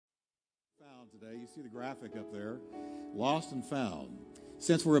today. You see the graphic up there, lost and found.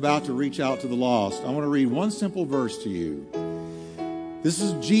 Since we're about to reach out to the lost, I want to read one simple verse to you. This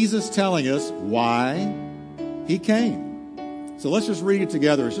is Jesus telling us why he came. So let's just read it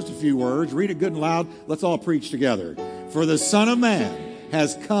together. It's just a few words. Read it good and loud. Let's all preach together. For the Son of Man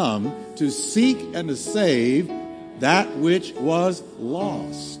has come to seek and to save that which was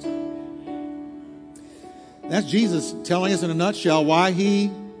lost. That's Jesus telling us in a nutshell why he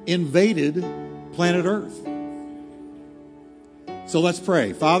invaded planet Earth. So let's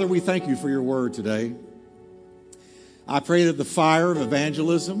pray. Father, we thank you for your word today. I pray that the fire of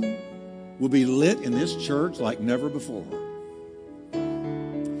evangelism will be lit in this church like never before.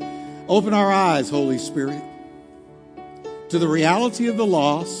 Open our eyes, Holy Spirit, to the reality of the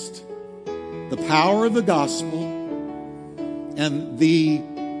lost, the power of the gospel, and the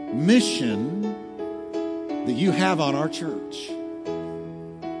mission that you have on our church.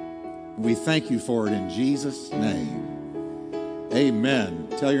 We thank you for it in Jesus' name. Amen.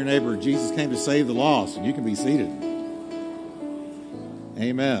 Tell your neighbor, Jesus came to save the lost, and you can be seated.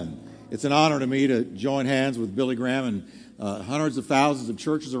 Amen. It's an honor to me to join hands with Billy Graham and hundreds of thousands of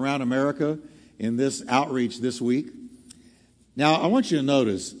churches around America in this outreach this week. Now, I want you to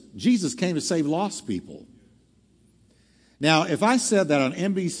notice, Jesus came to save lost people. Now, if I said that on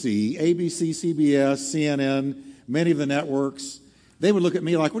NBC, ABC, CBS, CNN, many of the networks, they would look at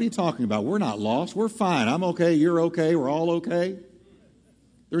me like, what are you talking about? We're not lost. We're fine. I'm okay. You're okay. We're all okay.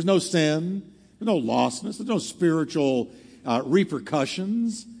 There's no sin. There's no lostness. There's no spiritual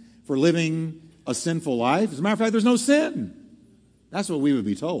repercussions for living a sinful life. As a matter of fact, there's no sin. That's what we would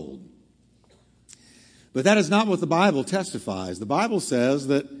be told. But that is not what the Bible testifies. The Bible says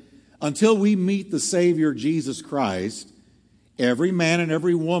that until we meet the Savior, Jesus Christ, every man and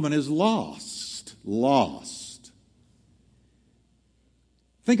every woman is lost. Lost.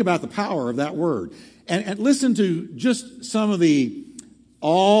 Think about the power of that word. And listen to just some of the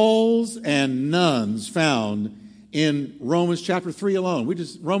alls and nones found in Romans chapter 3 alone.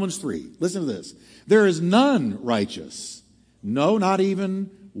 Romans 3. Listen to this. There is none righteous. No, not even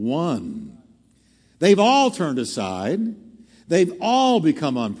one. They've all turned aside. They've all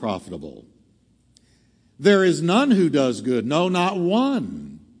become unprofitable. There is none who does good. No, not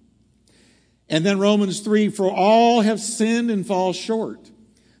one. And then Romans 3, for all have sinned and fall short.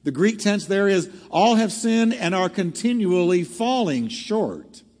 The Greek tense there is, all have sinned and are continually falling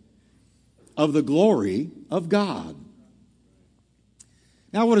short of the glory of God.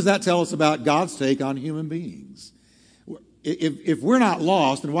 Now, what does that tell us about God's take on human beings? If we're not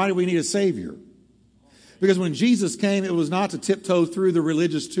lost, then why do we need a Savior? Because when Jesus came, it was not to tiptoe through the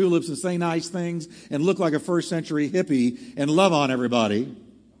religious tulips and say nice things and look like a first century hippie and love on everybody.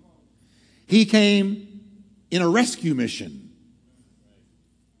 He came in a rescue mission.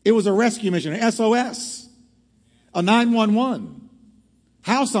 It was a rescue mission, an SOS, a 911,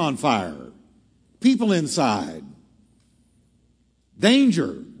 house on fire, people inside,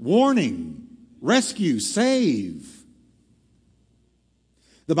 danger, warning, rescue, save.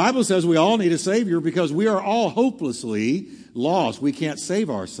 The Bible says we all need a Savior because we are all hopelessly lost. We can't save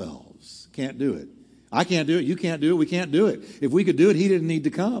ourselves. Can't do it. I can't do it. You can't do it. We can't do it. If we could do it, he didn't need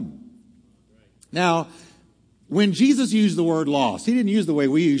to come. Now, when Jesus used the word lost, he didn't use the way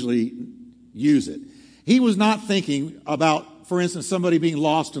we usually use it. He was not thinking about, for instance, somebody being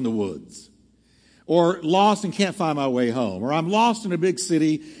lost in the woods, or lost and can't find my way home, or I'm lost in a big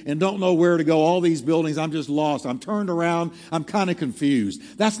city and don't know where to go, all these buildings, I'm just lost, I'm turned around, I'm kind of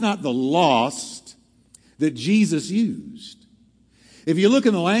confused. That's not the lost that Jesus used. If you look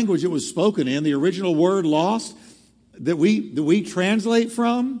in the language it was spoken in, the original word lost that we translate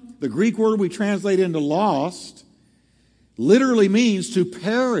from, the Greek word we translate into lost, literally means to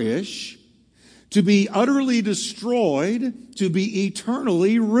perish, to be utterly destroyed, to be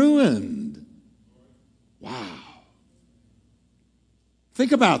eternally ruined. Wow.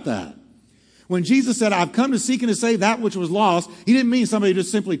 Think about that. When Jesus said, I've come to seek and to save that which was lost, he didn't mean somebody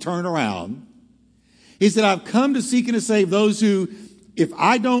just simply turned around. He said, I've come to seek and to save those who, if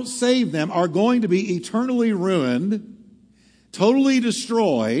I don't save them, are going to be eternally ruined, totally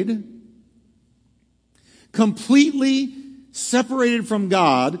destroyed, completely separated from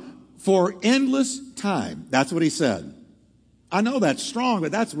God for endless time. That's what he said. I know that's strong,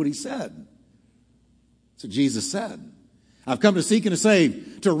 but that's what he said. That's what Jesus said. I've come to seek and to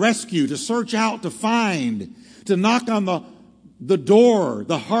save, to rescue, to search out, to find, to knock on the door,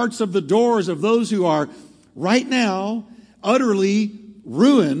 the hearts of the doors of those who are right now utterly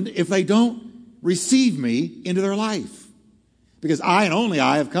ruined if they don't receive me into their life. Because I and only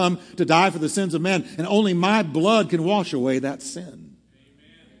I have come to die for the sins of men, and only my blood can wash away that sin.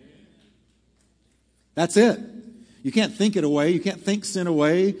 That's it. You can't think it away. You can't think sin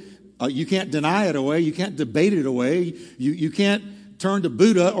away. You can't deny it away. You can't debate it away. You can't turn to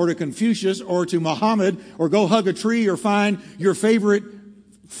Buddha or to Confucius or to Muhammad or go hug a tree or find your favorite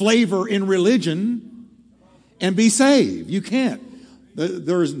flavor in religion and be saved. You can't.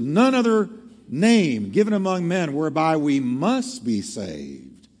 There's none other name given among men whereby we must be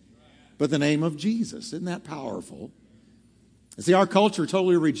saved but the name of Jesus. Isn't that powerful? See, our culture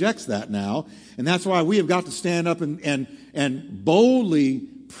totally rejects that now, and that's why we have got to stand up and boldly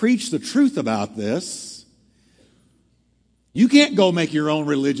preach the truth about this. You can't go make your own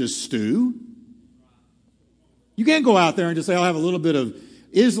religious stew. You can't go out there and just say, I'll have a little bit of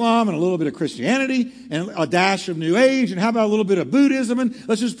Islam and a little bit of Christianity and a dash of New Age, and how about a little bit of Buddhism, and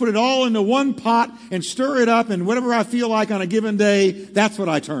let's just put it all into one pot and stir it up, and whatever I feel like on a given day, that's what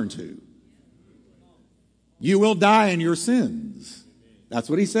I turn to. You will die in your sins. That's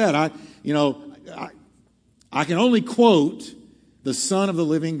what he said. I can only quote the Son of the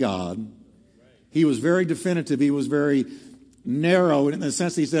living God. He was very definitive. He was very narrow in the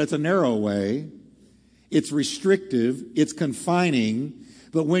sense that he said it's a narrow way. It's restrictive. It's confining.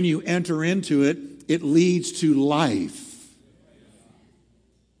 But when you enter into it, it leads to life.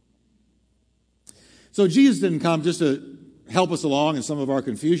 So Jesus didn't come just to help us along in some of our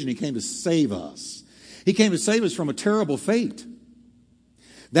confusion. He came to save us. He came to save us from a terrible fate.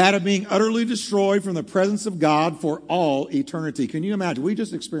 That of being utterly destroyed from the presence of God for all eternity. Can you imagine? We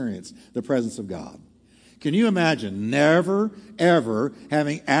just experienced the presence of God. Can you imagine never, ever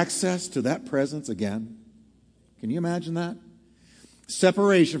having access to that presence again? Can you imagine that?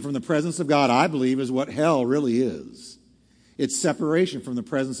 Separation from the presence of God, I believe, is what hell really is. It's separation from the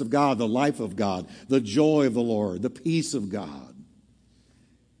presence of God, the life of God, the joy of the Lord, the peace of God.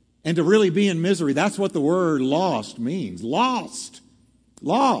 And to really be in misery, that's what the word lost means. Lost.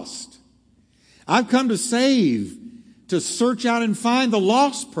 Lost. I've come to save, to search out and find the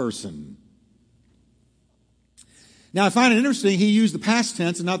lost person. Now, I find it interesting, he used the past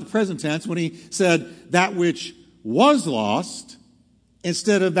tense and not the present tense when he said that which was lost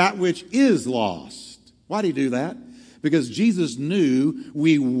instead of that which is lost. Why did he do that? Because Jesus knew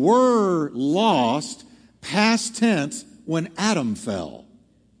we were lost, past tense, when Adam fell.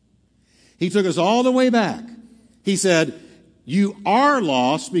 He took us all the way back. He said, you are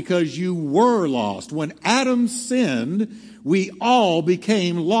lost because you were lost. When Adam sinned, we all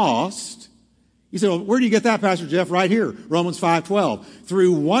became lost. You say, well, where do you get that, Pastor Jeff? Right here, Romans 5:12.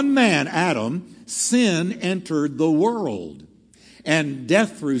 Through one man, Adam, sin entered the world, and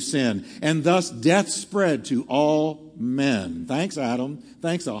death through sin, and thus death spread to all men. Thanks, Adam.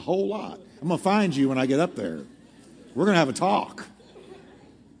 Thanks a whole lot. I'm going to find you when I get up there. We're going to have a talk.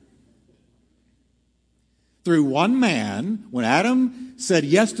 Through one man, when Adam said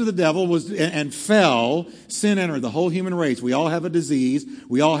yes to the devil and fell, sin entered the whole human race. We all have a disease.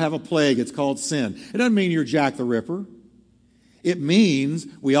 We all have a plague. It's called sin. It doesn't mean you're Jack the Ripper. It means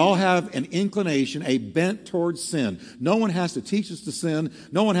we all have an inclination, a bent towards sin. No one has to teach us to sin.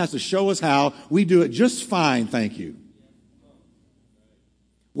 No one has to show us how. We do it just fine, thank you.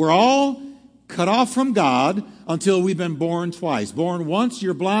 We're all cut off from God until we've been born twice. Born once,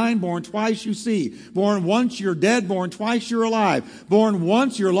 you're blind. Born twice, you see. Born once, you're dead. Born twice, you're alive. Born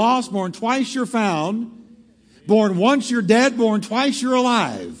once, you're lost. Born twice, you're found. Born once, you're dead. Born twice, you're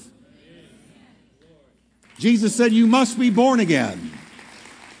alive. Jesus said, you must be born again.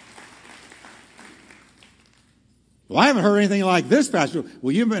 Well, I haven't heard anything like this, Pastor.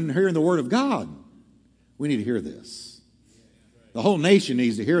 Well, you've been hearing the Word of God. We need to hear this. The whole nation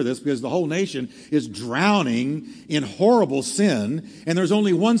needs to hear this because the whole nation is drowning in horrible sin, and there's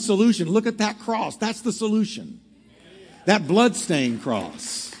only one solution. Look at that cross. That's the solution. That bloodstained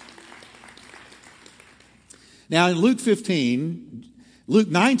cross. Now, in Luke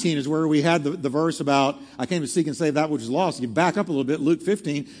 19 is where we had the verse about, I came to seek and save that which is lost. You back up a little bit, Luke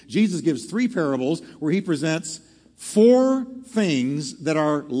 15, Jesus gives 3 parables where he presents 4 things that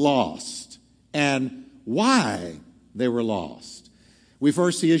are lost and why they were lost. We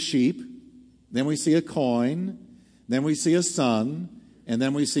first see a sheep, then we see a coin, then we see a son, and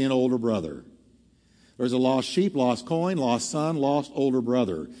then we see an older brother. There's a lost sheep, lost coin, lost son, lost older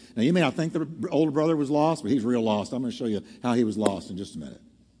brother. Now, you may not think the older brother was lost, but he's real lost. I'm going to show you how he was lost in just a minute.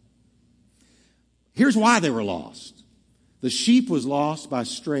 Here's why they were lost. The sheep was lost by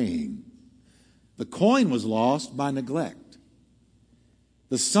straying. The coin was lost by neglect.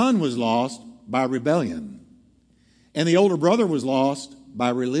 The son was lost by rebellion. And the older brother was lost by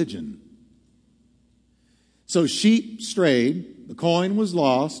religion. So sheep strayed, the coin was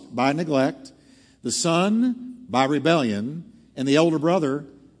lost by neglect, the son by rebellion, and the older brother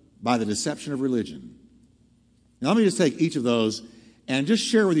by the deception of religion. Now, let me just take each of those and just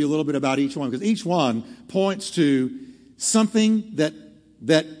share with you a little bit about each one, because each one points to something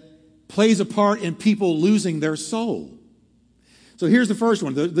that plays a part in people losing their soul. So here's the first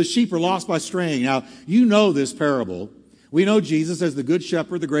one. The sheep are lost by straying. Now, you know this parable. We know Jesus as the good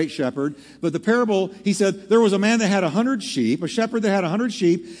shepherd, the great shepherd. But the parable, he said, there was a man that had 100 sheep, a shepherd that had 100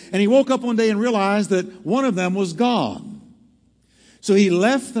 sheep, and he woke up one day and realized that one of them was gone. So he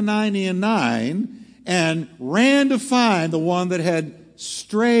left the 99 and ran to find the one that had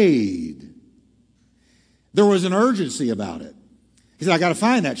strayed. There was an urgency about it. He said, I got to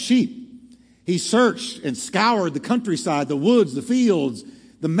find that sheep. He searched and scoured the countryside, the woods, the fields,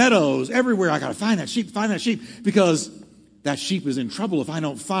 the meadows, everywhere. I got to find that sheep, because that sheep is in trouble if I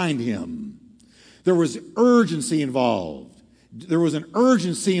don't find him. There was urgency involved. There was an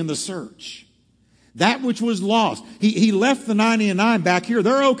urgency in the search. That which was lost. He left the 99 back here.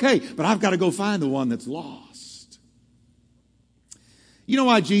 They're okay, but I've got to go find the one that's lost. You know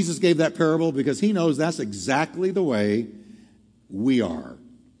why Jesus gave that parable? Because he knows that's exactly the way we are.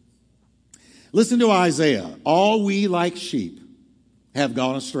 Listen to Isaiah. All we like sheep have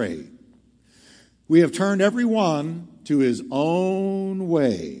gone astray. We have turned every one to his own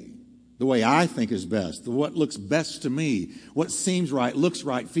way. The way I think is best, what looks best to me, what seems right, looks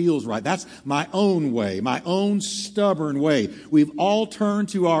right, feels right. That's my own way, my own stubborn way. We've all turned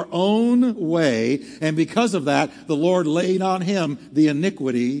to our own way, and because of that, the Lord laid on him the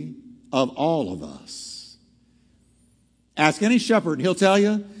iniquity of all of us. Ask any shepherd, and he'll tell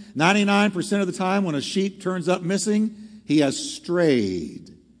you, 99% of the time when a sheep turns up missing, he has strayed.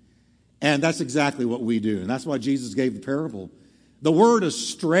 And that's exactly what we do, and that's why Jesus gave the parable. The word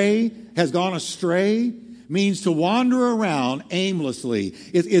astray, has gone astray, means to wander around aimlessly.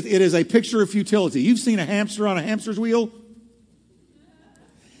 It is a picture of futility. You've seen a hamster on a hamster's wheel?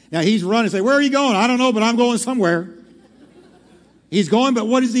 Now he's running. Say, where are you going? I don't know, but I'm going somewhere. He's going, but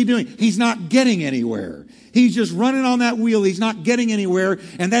what is he doing? He's not getting anywhere. He's just running on that wheel. He's not getting anywhere.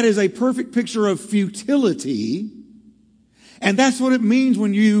 And that is a perfect picture of futility. And that's what it means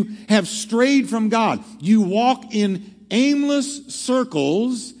when you have strayed from God. You walk in aimless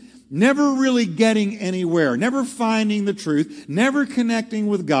circles, never really getting anywhere, never finding the truth, never connecting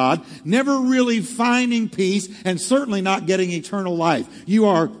with God, never really finding peace, and certainly not getting eternal life. You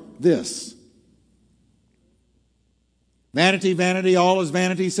are this. Vanity, vanity, all is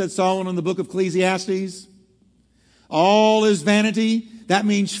vanity, said Solomon in the book of Ecclesiastes. All is vanity. That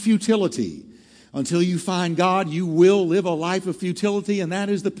means futility. Until you find God, you will live a life of futility, and that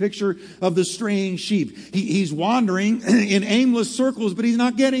is the picture of the straying sheep. He's wandering in aimless circles, but he's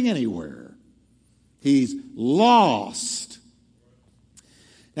not getting anywhere. He's lost.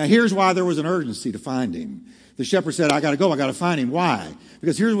 Now, here's why there was an urgency to find him. The shepherd said, I got to go, I got to find him. Why?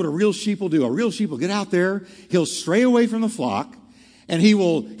 Because here's what a real sheep will do. A real sheep will get out there, he'll stray away from the flock, and he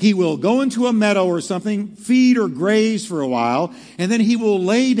will go into a meadow or something, feed or graze for a while, and then he will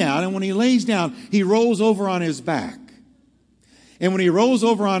lay down. And when he lays down, he rolls over on his back. And when he rolls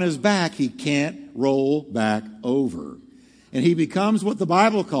over on his back, he can't roll back over. And he becomes what the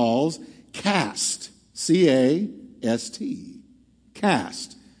Bible calls cast. C-A-S-T.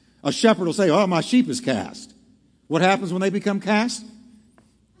 Cast. A shepherd will say, oh, my sheep is cast. What happens when they become cast?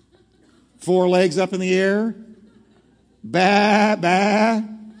 4 legs up in the air. Bah, bah.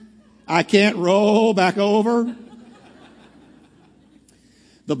 I can't roll back over.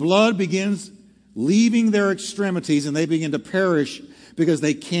 The blood begins leaving their extremities and they begin to perish because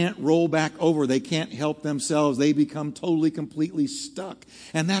they can't roll back over. They can't help themselves. They become totally, completely stuck.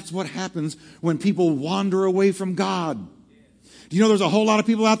 And that's what happens when people wander away from God. Do you know there's a whole lot of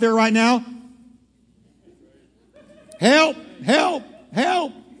people out there right now? Help, help,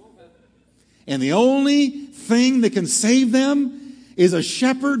 help. And the only thing that can save them is a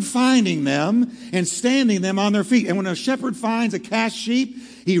shepherd finding them and standing them on their feet. And when a shepherd finds a cast sheep,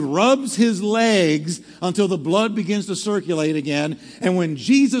 he rubs his legs until the blood begins to circulate again. And when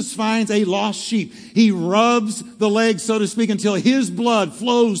Jesus finds a lost sheep, he rubs the legs, so to speak, until his blood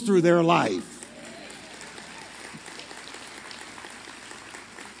flows through their life.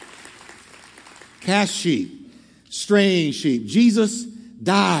 Cast sheep, straying sheep. Jesus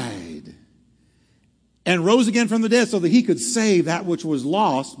died and rose again from the dead so that he could save that which was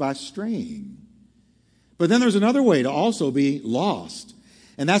lost by straying. But then there's another way to also be lost,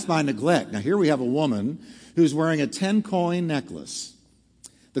 and that's by neglect. Now here we have a woman who's wearing a 10-coin necklace.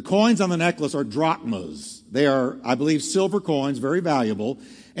 The coins on the necklace are drachmas. They are, I believe, silver coins, very valuable.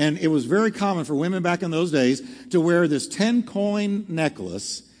 And it was very common for women back in those days to wear this 10-coin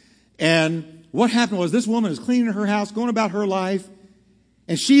necklace. And what happened was this woman is cleaning her house, going about her life,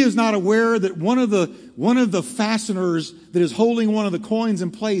 And she is not aware that one of the fasteners that is holding one of the coins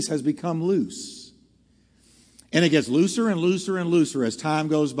in place has become loose. And it gets looser and looser and looser as time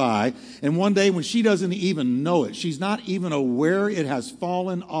goes by. And one day when she doesn't even know it, she's not even aware it has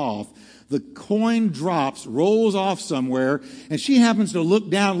fallen off, the coin drops, rolls off somewhere, and she happens to look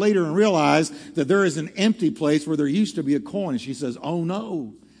down later and realize that there is an empty place where there used to be a coin. And she says, oh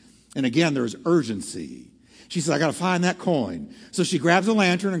no. And again, there's urgency. She says, I got to find that coin. So she grabs a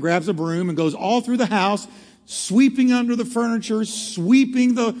lantern and grabs a broom and goes all through the house, sweeping under the furniture,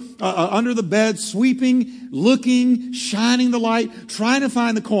 sweeping under the bed, sweeping, looking, shining the light, trying to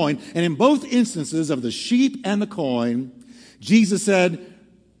find the coin. And in both instances of the sheep and the coin, Jesus said,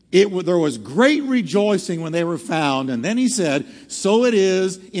 there was great rejoicing when they were found. And then he said, so it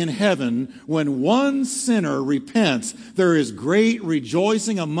is in heaven when one sinner repents, there is great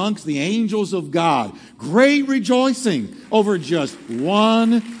rejoicing amongst the angels of God. Great rejoicing over just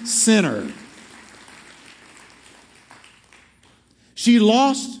one sinner. She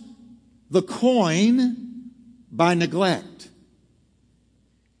lost the coin by neglect.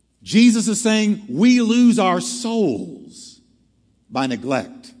 Jesus is saying we lose our souls by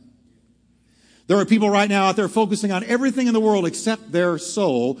neglect. There are people right now out there focusing on everything in the world except their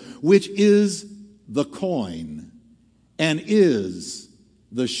soul, which is the coin and is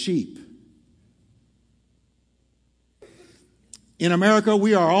the sheep. In America,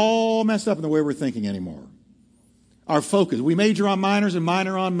 we are all messed up in the way we're thinking anymore. Our focus, we major on minors and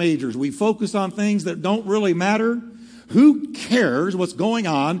minor on majors. We focus on things that don't really matter. Who cares what's going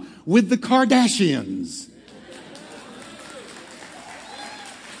on with the Kardashians?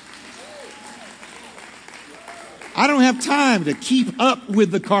 I don't have time to keep up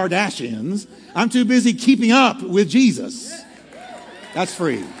with the Kardashians. I'm too busy keeping up with Jesus. That's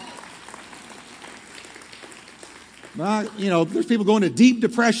free. But, there's people going to deep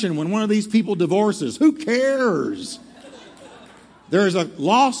depression when one of these people divorces. Who cares? There's a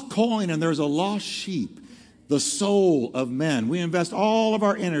lost coin and there's a lost sheep. The soul of men. We invest all of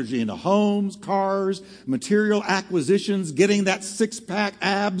our energy into homes, cars, material acquisitions, getting that six-pack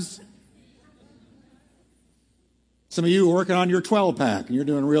abs. Some of you are working on your 12-pack, and you're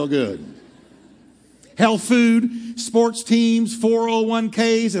doing real good. Health food, sports teams,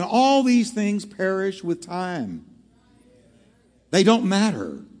 401ks, and all these things perish with time. They don't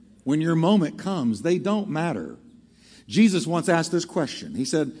matter. When your moment comes, they don't matter. Jesus once asked this question. He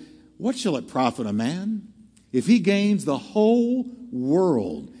said, what shall it profit a man if he gains the whole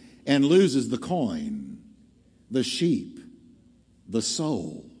world and loses the coin, the sheep, the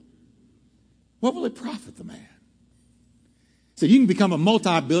soul? What will it profit the man? So you can become a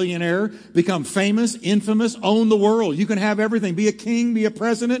multi-billionaire, become famous, infamous, own the world. You can have everything, be a king, be a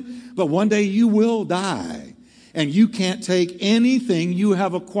president, but one day you will die. And you can't take anything you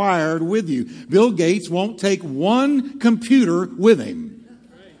have acquired with you. Bill Gates won't take one computer with him.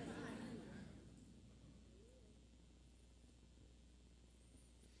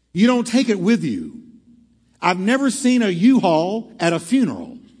 You don't take it with you. I've never seen a U-Haul at a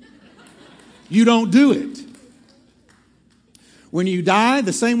funeral. You don't do it. When you die,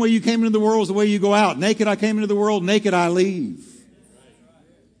 the same way you came into the world is the way you go out. Naked I came into the world, naked I leave.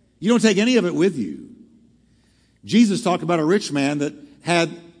 You don't take any of it with you. Jesus talked about a rich man that had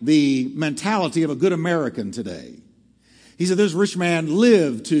the mentality of a good American today. He said this rich man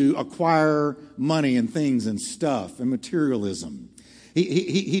lived to acquire money and things and stuff and materialism.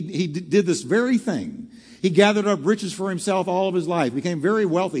 He did this very thing. He gathered up riches for himself all of his life, became very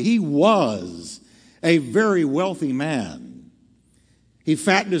wealthy. He was a very wealthy man. He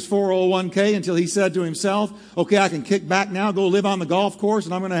fattened his 401k until he said to himself, okay, I can kick back now, go live on the golf course,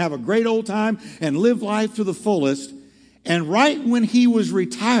 and I'm going to have a great old time and live life to the fullest. And right when he was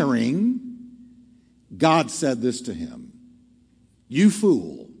retiring, God said this to him, you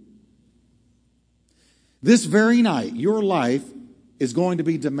fool. This very night, your life is going to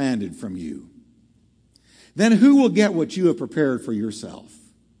be demanded from you. Then who will get what you have prepared for yourself?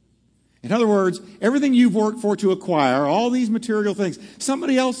 In other words, everything you've worked for to acquire, all these material things,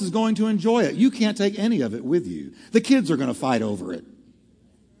 somebody else is going to enjoy it. You can't take any of it with you. The kids are going to fight over it.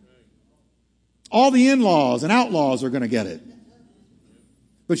 All the in-laws and outlaws are going to get it.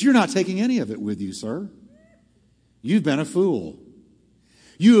 But you're not taking any of it with you, sir. You've been a fool.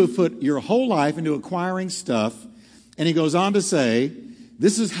 You have put your whole life into acquiring stuff. And he goes on to say,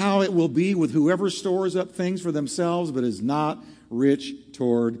 this is how it will be with whoever stores up things for themselves but is not rich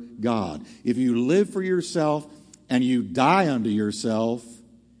toward God. If you live for yourself and you die unto yourself,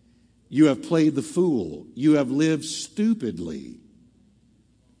 you have played the fool. You have lived stupidly.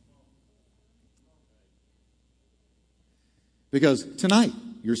 Because tonight,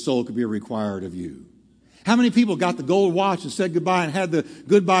 your soul could be required of you. How many people got the gold watch and said goodbye and had the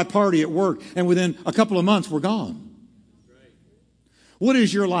goodbye party at work, and within a couple of months were gone? What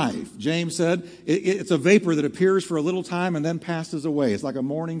is your life? James said, it's a vapor that appears for a little time and then passes away. It's like a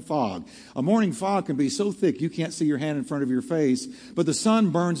morning fog. A morning fog can be so thick you can't see your hand in front of your face, but the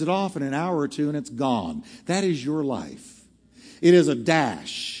sun burns it off in an hour or two and it's gone. That is your life. It is a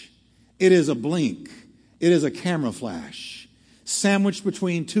dash. It is a blink. It is a camera flash, sandwiched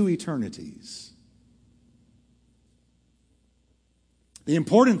between two eternities. The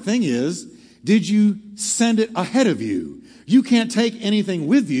important thing is, did you send it ahead of you? You can't take anything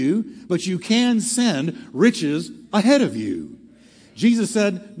with you, but you can send riches ahead of you. Jesus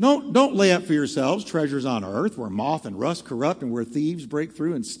said, don't lay up for yourselves treasures on earth where moth and rust corrupt and where thieves break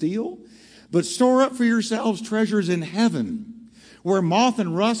through and steal, but store up for yourselves treasures in heaven where moth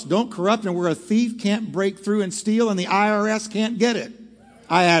and rust don't corrupt and where a thief can't break through and steal and the IRS can't get it.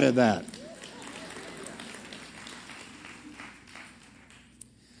 I added that.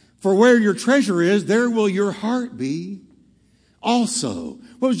 For where your treasure is, there will your heart be also.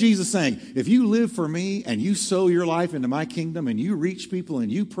 What was Jesus saying? If you live for me and you sow your life into my kingdom and you reach people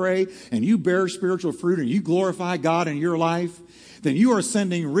and you pray and you bear spiritual fruit and you glorify God in your life, then you are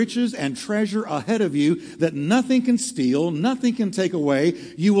sending riches and treasure ahead of you that nothing can steal, nothing can take away.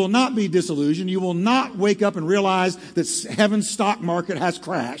 You will not be disillusioned. You will not wake up and realize that heaven's stock market has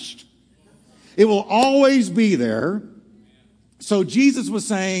crashed. It will always be there. So Jesus was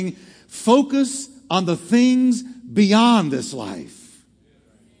saying, focus on the things beyond this life.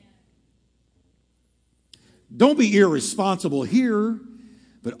 Don't be irresponsible here,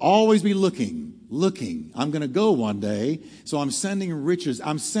 but always be looking. I'm going to go one day, so I'm sending riches.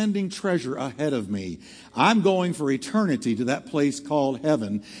 I'm sending treasure ahead of me. I'm going for eternity to that place called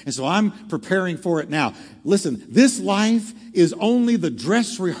heaven, and so I'm preparing for it now. Listen, this life is only the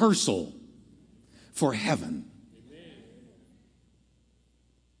dress rehearsal for heaven.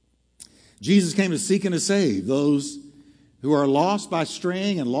 Jesus came to seek and to save those who are lost by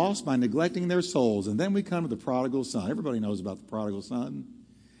straying and lost by neglecting their souls. And then we come to the prodigal son. Everybody knows about the prodigal son.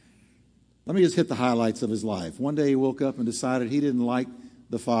 Let me just hit the highlights of his life. One day he woke up and decided he didn't like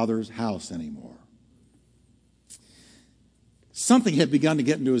the father's house anymore. Something had begun to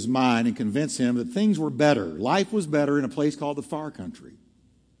get into his mind and convince him that things were better. Life was better in a place called the far country.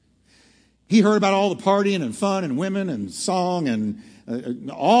 He heard about all the partying and fun and women and song and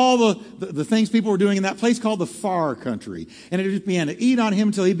all the things people were doing in that place called the far country. And it just began to eat on him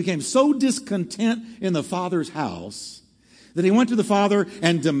until he became so discontent in the father's house that he went to the father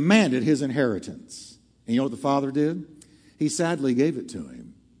and demanded his inheritance. And you know what the father did? He sadly gave it to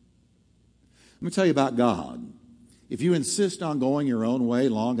him. Let me tell you about God. If you insist on going your own way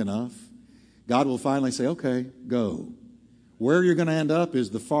long enough, God will finally say, okay, go. Where you're going to end up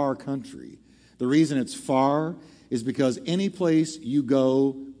is the far country. The reason it's far is because any place you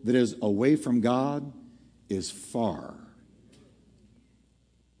go that is away from God is far.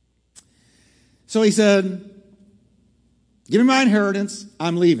 So he said, give me my inheritance,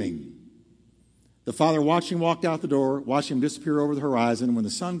 I'm leaving. The father watched him walk out the door, watched him disappear over the horizon. When the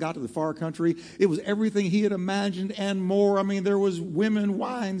son got to the far country, it was everything he had imagined and more. I mean, there was women,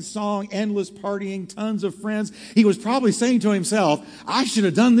 wine, song, endless partying, tons of friends. He was probably saying to himself, I should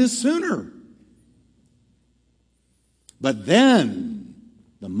have done this sooner. But then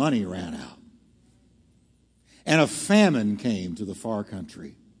the money ran out. And a famine came to the far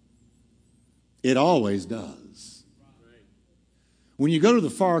country. It always does. When you go to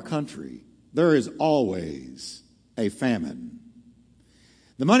the far country, there is always a famine.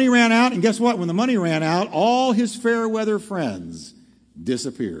 The money ran out, and guess what? When the money ran out, all his fair weather friends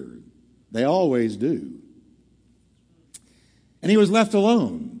disappeared. They always do. And he was left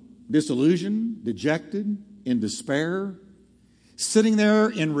alone, disillusioned, dejected, in despair, sitting there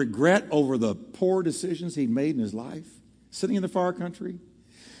in regret over the poor decisions he'd made in his life, sitting in the far country.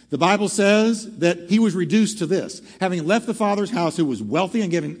 The Bible says that he was reduced to this. Having left the father's house, who was wealthy and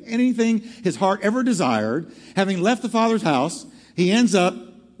given anything his heart ever desired, having left the father's house, he ends up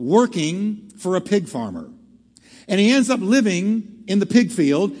working for a pig farmer. And he ends up living in the pig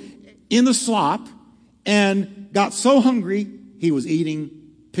field, in the slop, and got so hungry, he was eating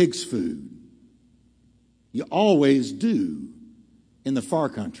pig's food. You always do in the far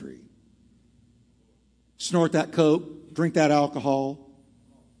country. Snort that coke, drink that alcohol,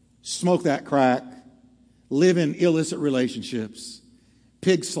 smoke that crack, live in illicit relationships,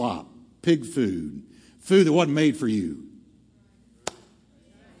 pig slop, pig food, food that wasn't made for you.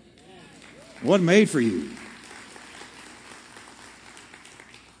 Wasn't made for you.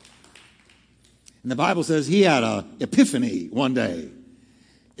 And the Bible says he had an epiphany one day.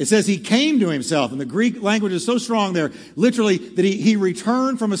 It says he came to himself, and the Greek language is so strong there, literally, that he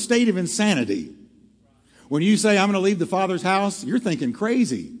returned from a state of insanity. When you say, I'm going to leave the Father's house, you're thinking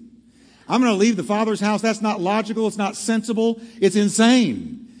crazy. I'm going to leave the Father's house. That's not logical. It's not sensible. It's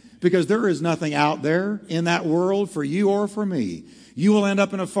insane. Because there is nothing out there in that world for you or for me. You will end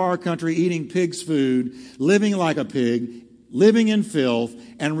up in a far country eating pig's food, living like a pig, living in filth,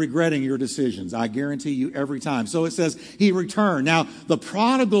 and regretting your decisions. I guarantee you every time. So it says he returned. Now, the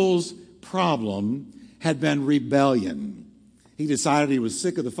prodigal's problem had been rebellion. He decided he was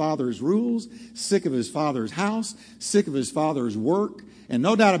sick of the father's rules, sick of his father's house, sick of his father's work, and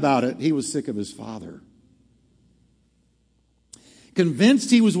no doubt about it, he was sick of his father. Convinced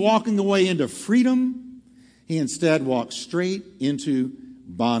he was walking away into freedom, he instead walked straight into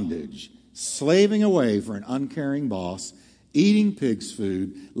bondage, slaving away for an uncaring boss, eating pig's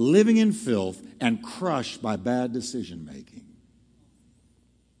food, living in filth, and crushed by bad decision making.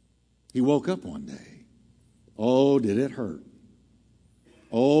 He woke up one day. Oh, did it hurt?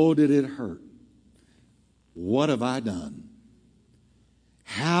 Oh, did it hurt? What have I done?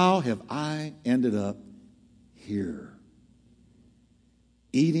 How have I ended up here?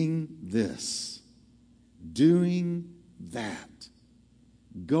 Eating this, doing that,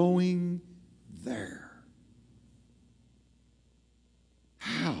 going there.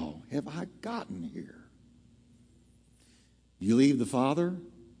 How have I gotten here? You leave the Father,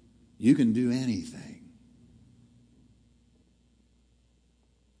 you can do anything.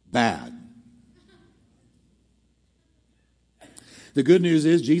 Bad. The good news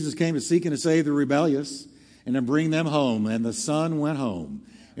is Jesus came to seek and to save the rebellious and to bring them home. And the Son went home.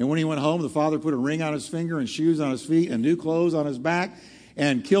 And when he went home, the Father put a ring on his finger and shoes on his feet and new clothes on his back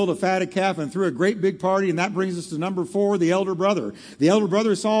and killed a fatted calf and threw a great big party. And that brings us to number 4, the elder brother. The elder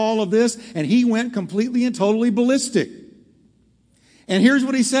brother saw all of this and he went completely and totally ballistic. And here's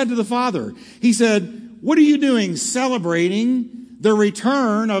what he said to the Father. He said, what are you doing celebrating the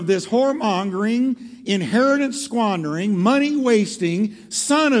return of this whoremongering, inheritance squandering, money wasting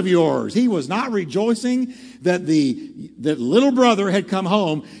son of yours? He was not rejoicing that little brother had come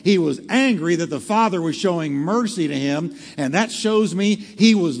home. He was angry that the Father was showing mercy to him, and that shows me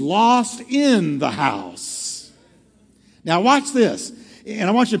he was lost in the house. Now watch this. And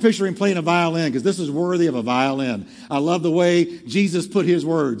I want you to picture him playing a violin, because this is worthy of a violin. I love the way Jesus put his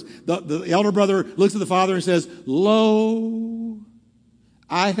words. The elder brother looks at the Father and says, "Lo,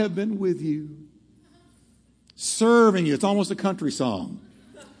 I have been with you, serving you." It's almost a country song.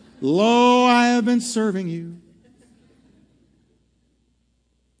 Lo, I have been serving you.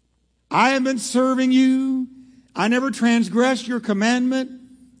 I have been serving you. I never transgressed your commandment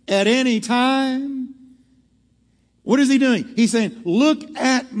at any time. What is he doing? He's saying, look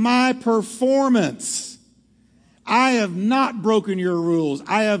at my performance. I have not broken your rules.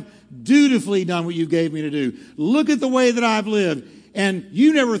 I have dutifully done what you gave me to do. Look at the way that I've lived. And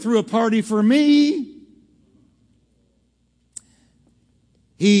you never threw a party for me.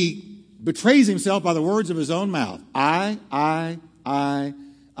 He betrays himself by the words of his own mouth. I.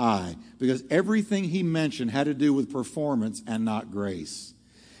 Because everything he mentioned had to do with performance and not grace.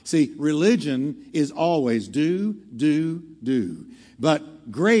 See, religion is always do.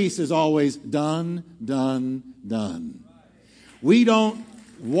 But grace is always done. We don't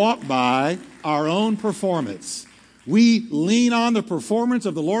walk by our own performance. We lean on the performance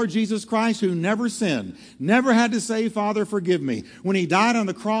of the Lord Jesus Christ, who never sinned, never had to say, "Father, forgive me." When he died on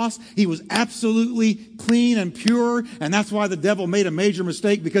the cross, he was absolutely clean and pure, and that's why the devil made a major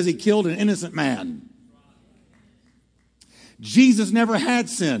mistake, because he killed an innocent man. Jesus never had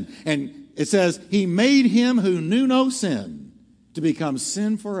sin, and it says he made him who knew no sin to become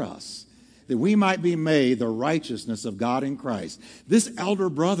sin for us, that we might be made the righteousness of God in Christ. This elder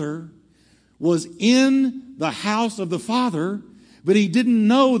brother was in the house of the Father, but he didn't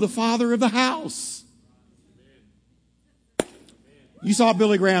know the Father of the house. You saw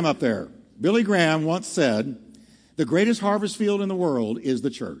Billy Graham up there. Billy Graham once said, the greatest harvest field in the world is the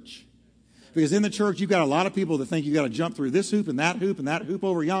church. Because in the church, you've got a lot of people that think you've got to jump through this hoop and that hoop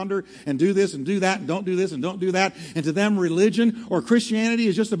over yonder, and do this and do that, and don't do this and don't do that. And to them, religion or Christianity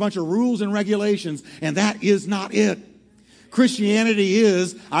is just a bunch of rules and regulations, and that is not it. Christianity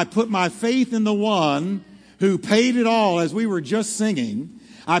is, I put my faith in the one who paid it all, as we were just singing.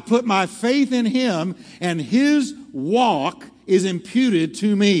 I put my faith in him, and his walk is imputed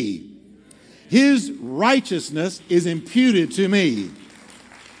to me. His righteousness is imputed to me.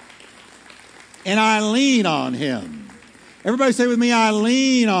 And I lean on him. Everybody say with me, I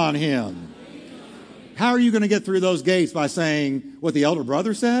lean on him. How are you going to get through those gates? By saying what the elder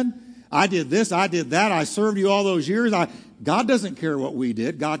brother said? I did this, I did that, I served you all those years. God doesn't care what we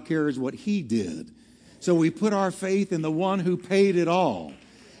did. God cares what He did. So we put our faith in the one who paid it all.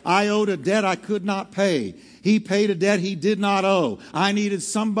 I owed a debt I could not pay. He paid a debt He did not owe. I needed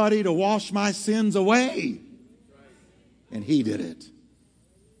somebody to wash my sins away. And He did it.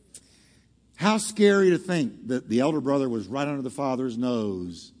 How scary to think that the elder brother was right under the father's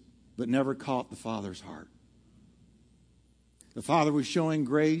nose, but never caught the father's heart. The father was showing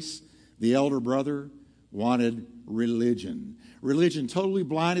grace. The elder brother wanted religion. Religion totally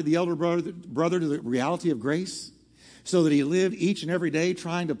blinded the elder brother to the reality of grace, so that he lived each and every day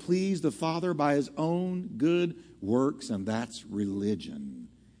trying to please the Father by his own good works, and that's religion.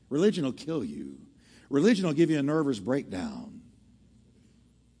 Religion will kill you. Religion will give you a nervous breakdown,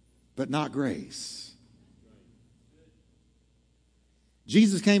 but not grace.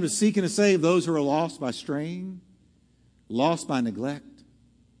 Jesus came to seek and to save those who are lost by straying, lost by neglect,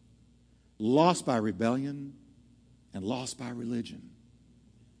 lost by rebellion, and lost by religion.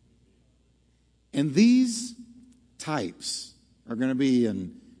 And these types are going to be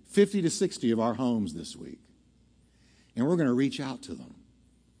in 50 to 60 of our homes this week. And we're going to reach out to them.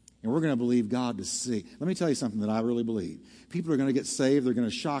 And we're going to believe God to see. Let me tell you something that I really believe. People are going to get saved. They're going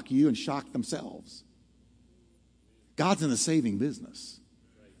to shock you and shock themselves. God's in the saving business.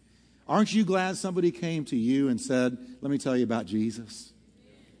 Aren't you glad somebody came to you and said, let me tell you about Jesus?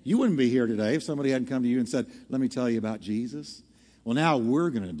 You wouldn't be here today if somebody hadn't come to you and said, let me tell you about Jesus. Well, now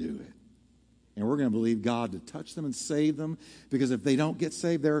we're going to do it. And we're going to believe God to touch them and save them, because if they don't get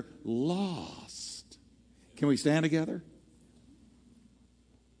saved, they're lost. Can we stand together?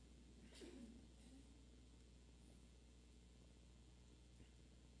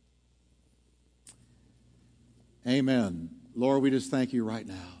 Amen. Lord, we just thank you right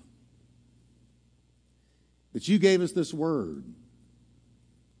now that you gave us this word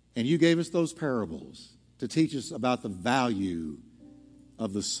and you gave us those parables to teach us about the value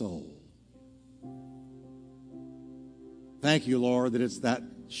of the soul. Thank you, Lord, that it's that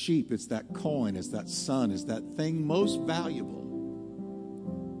sheep, it's that coin, it's that son, it's that thing most valuable.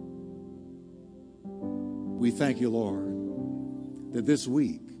 We thank you, Lord, that this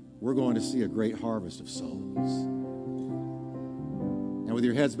week we're going to see a great harvest of souls. And with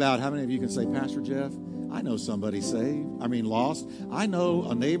your heads bowed, how many of you can say, Pastor Jeff, I know somebody lost. I know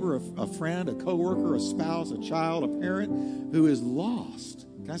a neighbor, a friend, a coworker, a spouse, a child, a parent who is lost.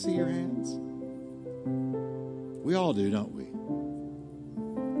 Can I see your hands? We all do, don't we?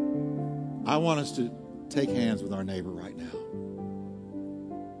 I want us to take hands with our neighbor right now.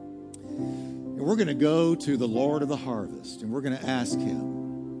 And we're going to go to the Lord of the harvest, and we're going to ask him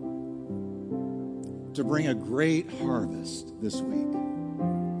to bring a great harvest this week.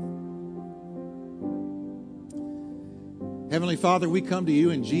 Heavenly Father, we come to you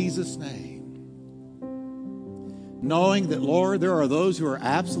in Jesus' name, knowing that, Lord, there are those who are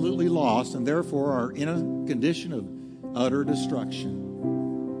absolutely lost and therefore are in a condition of utter destruction.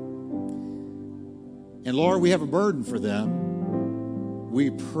 And Lord, we have a burden for them. We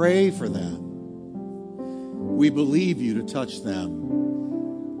pray for them. We believe you to touch them.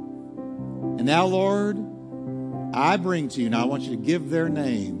 And now, Lord, I bring to you, now I want you to give their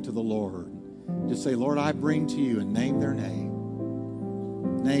name to the Lord. Just say, Lord, I bring to you, and name their name.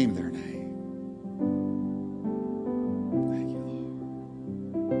 Name their name. Thank you, Lord.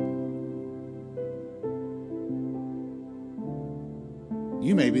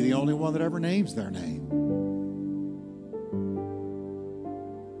 You may be the only one that ever names their name.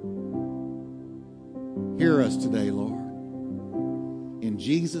 Hear us today, Lord. In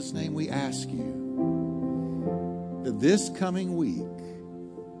Jesus' name we ask you that this coming week,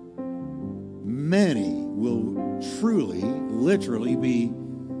 many will truly, literally be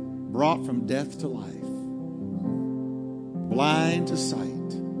brought from death to life, blind to sight.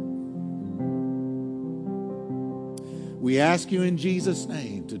 We ask you in Jesus'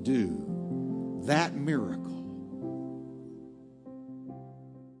 name to do that miracle